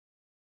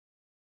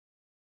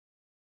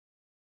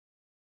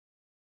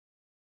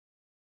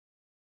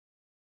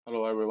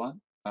Hello everyone,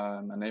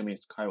 my name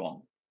is Kai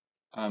Wang.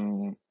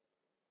 I'm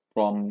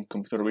from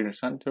Computer Vision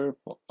Center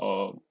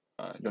for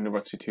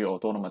University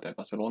Autónoma de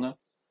Barcelona,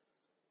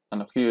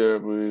 and here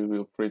we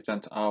will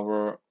present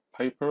our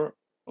paper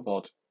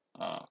about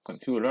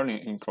continual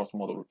learning in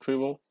cross-modal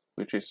retrieval,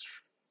 which is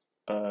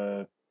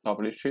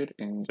published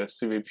in the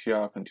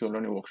CVPR Continual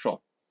Learning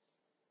workshop.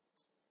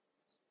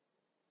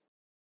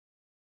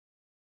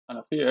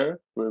 And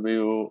here we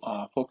will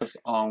focus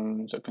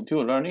on the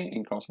continual learning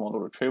in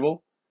cross-modal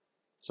retrieval.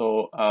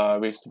 So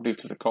we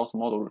split the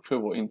cross-modal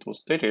retrieval into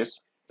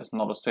stages. It's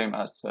not the same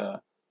as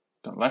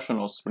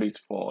conventional split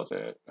for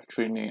the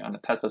training and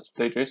test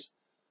stages.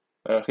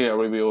 Here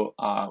we will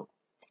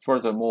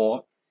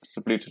furthermore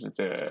split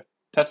the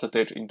test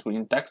stage into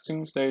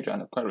indexing stage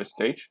and query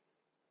stage,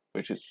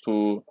 which is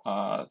to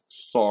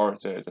store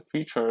the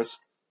features,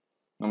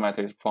 no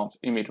matter it's from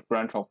the image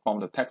branch or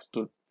from the text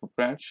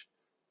branch,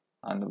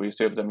 and we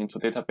save them into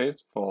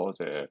database for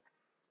the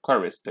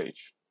query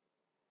stage.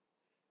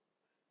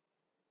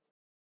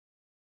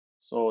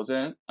 So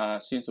then,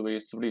 since we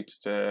split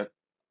the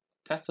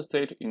test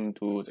stage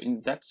into the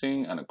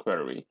indexing and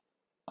query,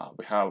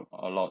 we have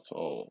a lot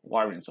of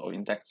variants of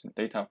indexing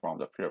data from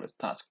the previous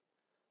task.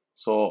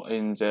 So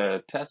in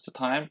the test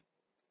time,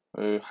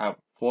 we have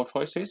 4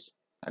 choices.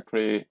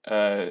 Actually,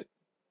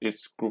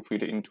 it's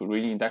grouped into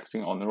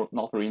re-indexing or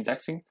not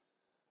re-indexing,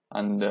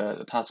 and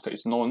the task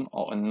is known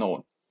or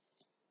unknown.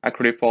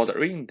 Actually, for the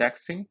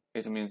re-indexing,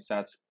 it means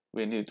that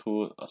we need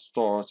to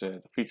store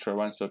the feature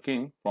once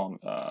again from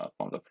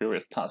the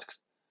previous tasks.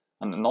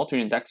 And not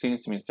re-indexing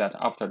means that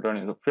after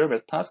learning the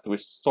previous task, we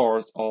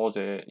store all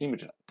the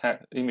image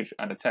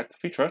and text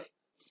features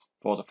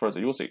for the further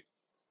usage.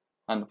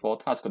 And for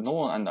task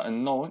known and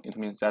unknown, it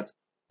means that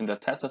in the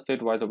test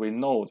state, whether we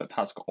know the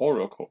task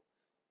oracle.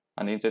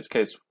 And in this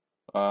case,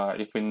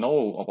 if we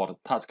know about the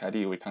task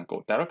ID, we can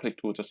go directly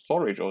to the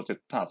storage of the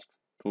task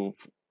to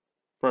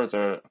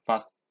further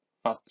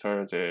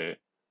faster the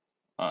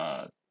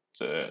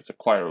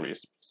query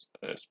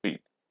speed.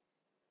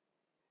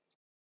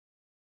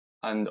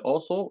 And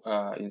also,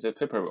 in the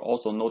paper, we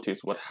also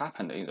notice what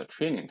happened in the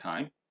training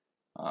time.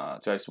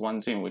 There is one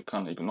thing we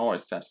can't ignore,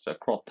 is that the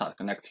cross-task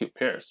negative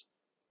pairs,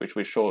 which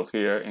we showed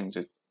here in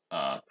the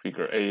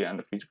figure A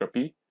and figure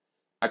B.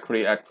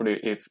 Actually,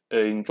 if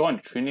in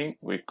joint training,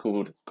 we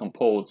could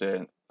compose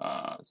a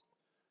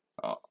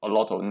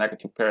lot of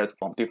negative pairs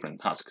from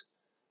different tasks.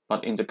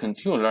 But in the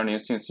continual learning,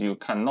 since you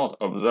cannot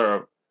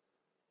observe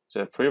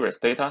the previous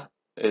data,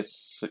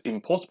 it's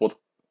impossible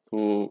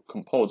to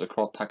compose the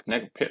cross-task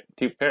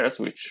negative pairs,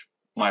 which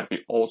might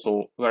be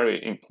also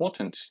very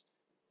important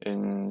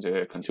in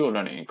the continual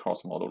learning in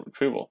cross-modal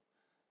retrieval.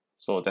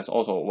 So that's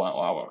also one of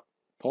our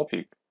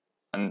topic,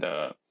 and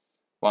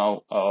one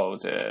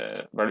of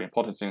the very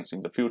important things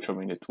in the future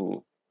we need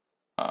to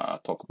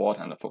talk about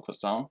and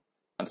focus on,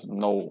 and to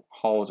know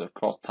how the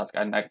cross-task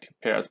negative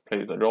pairs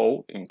play the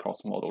role in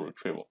cross-modal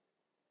retrieval.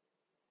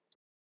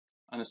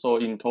 And so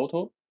in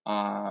total,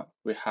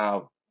 we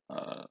have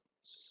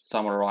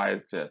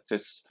summarized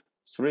these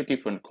 3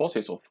 different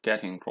causes of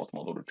getting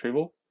cross-modal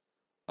retrieval.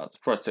 The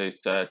first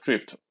is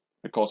drift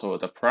because of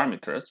the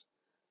parameters,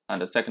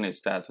 and the second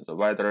is that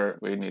whether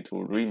we need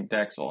to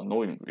re-index or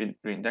no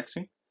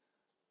re-indexing.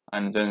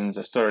 And then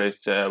the third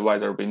is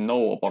whether we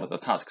know about the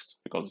tasks,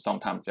 because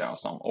sometimes there are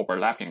some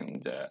overlapping in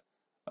the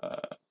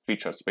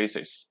feature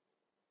spaces.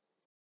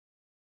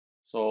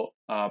 So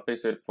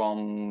based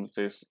from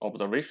these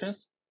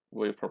observations,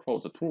 we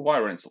propose 2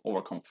 variants of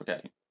overcome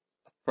forgetting.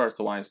 First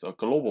one is a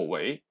global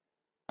way,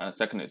 and the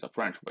second is a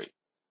branch way.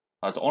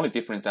 The only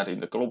difference that in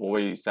the global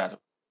way is that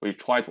we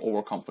try to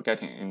overcome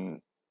forgetting in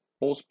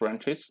both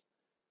branches,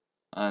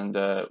 and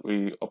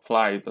we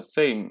apply the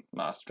same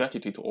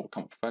strategy to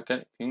overcome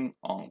forgetting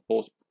on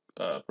both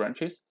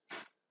branches.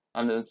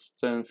 And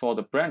then for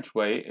the branch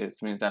way, it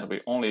means that we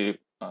only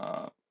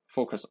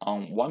focus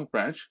on one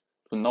branch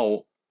to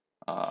know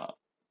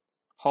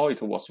how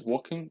it was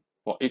working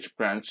for each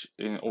branch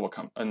in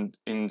overcome and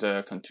in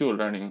the continual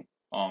learning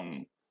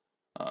on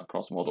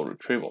cross-modal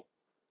retrieval.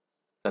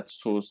 That's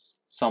to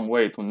some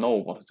way to know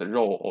what the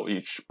role of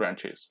each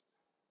branch is.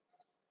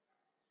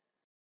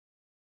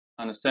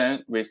 And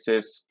then with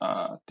these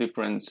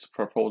different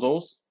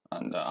proposals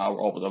and our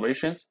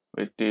observations,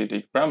 we did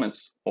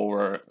experiments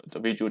over the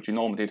visual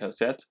genome data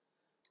set.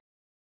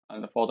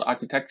 And for the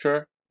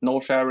architecture, no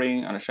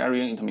sharing and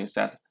sharing, it means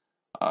that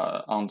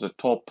on the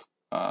top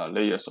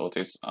layers of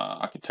these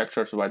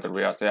architectures, whether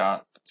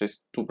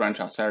these 2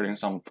 branches are sharing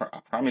some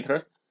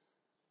parameters,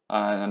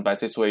 and by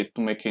this way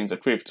to making the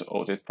drift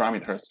of these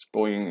parameters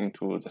going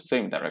into the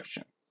same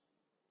direction.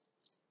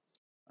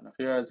 And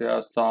here there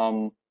are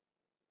some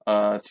 2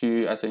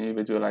 SNE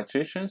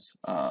visualizations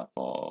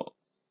for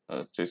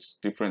these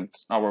different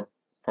our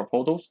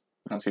proposals.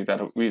 You can see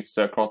that with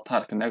the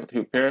cross-task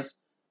negative pairs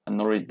and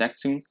no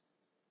indexing,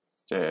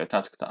 the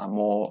tasks are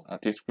more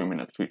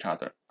discriminant to each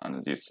other,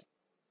 and this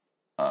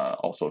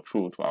also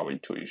true to our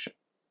intuition.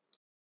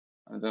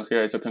 And then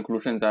here is a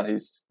conclusion that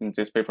is in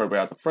this paper we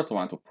are the first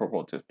one to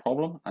propose this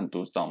problem and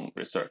do some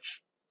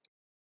research.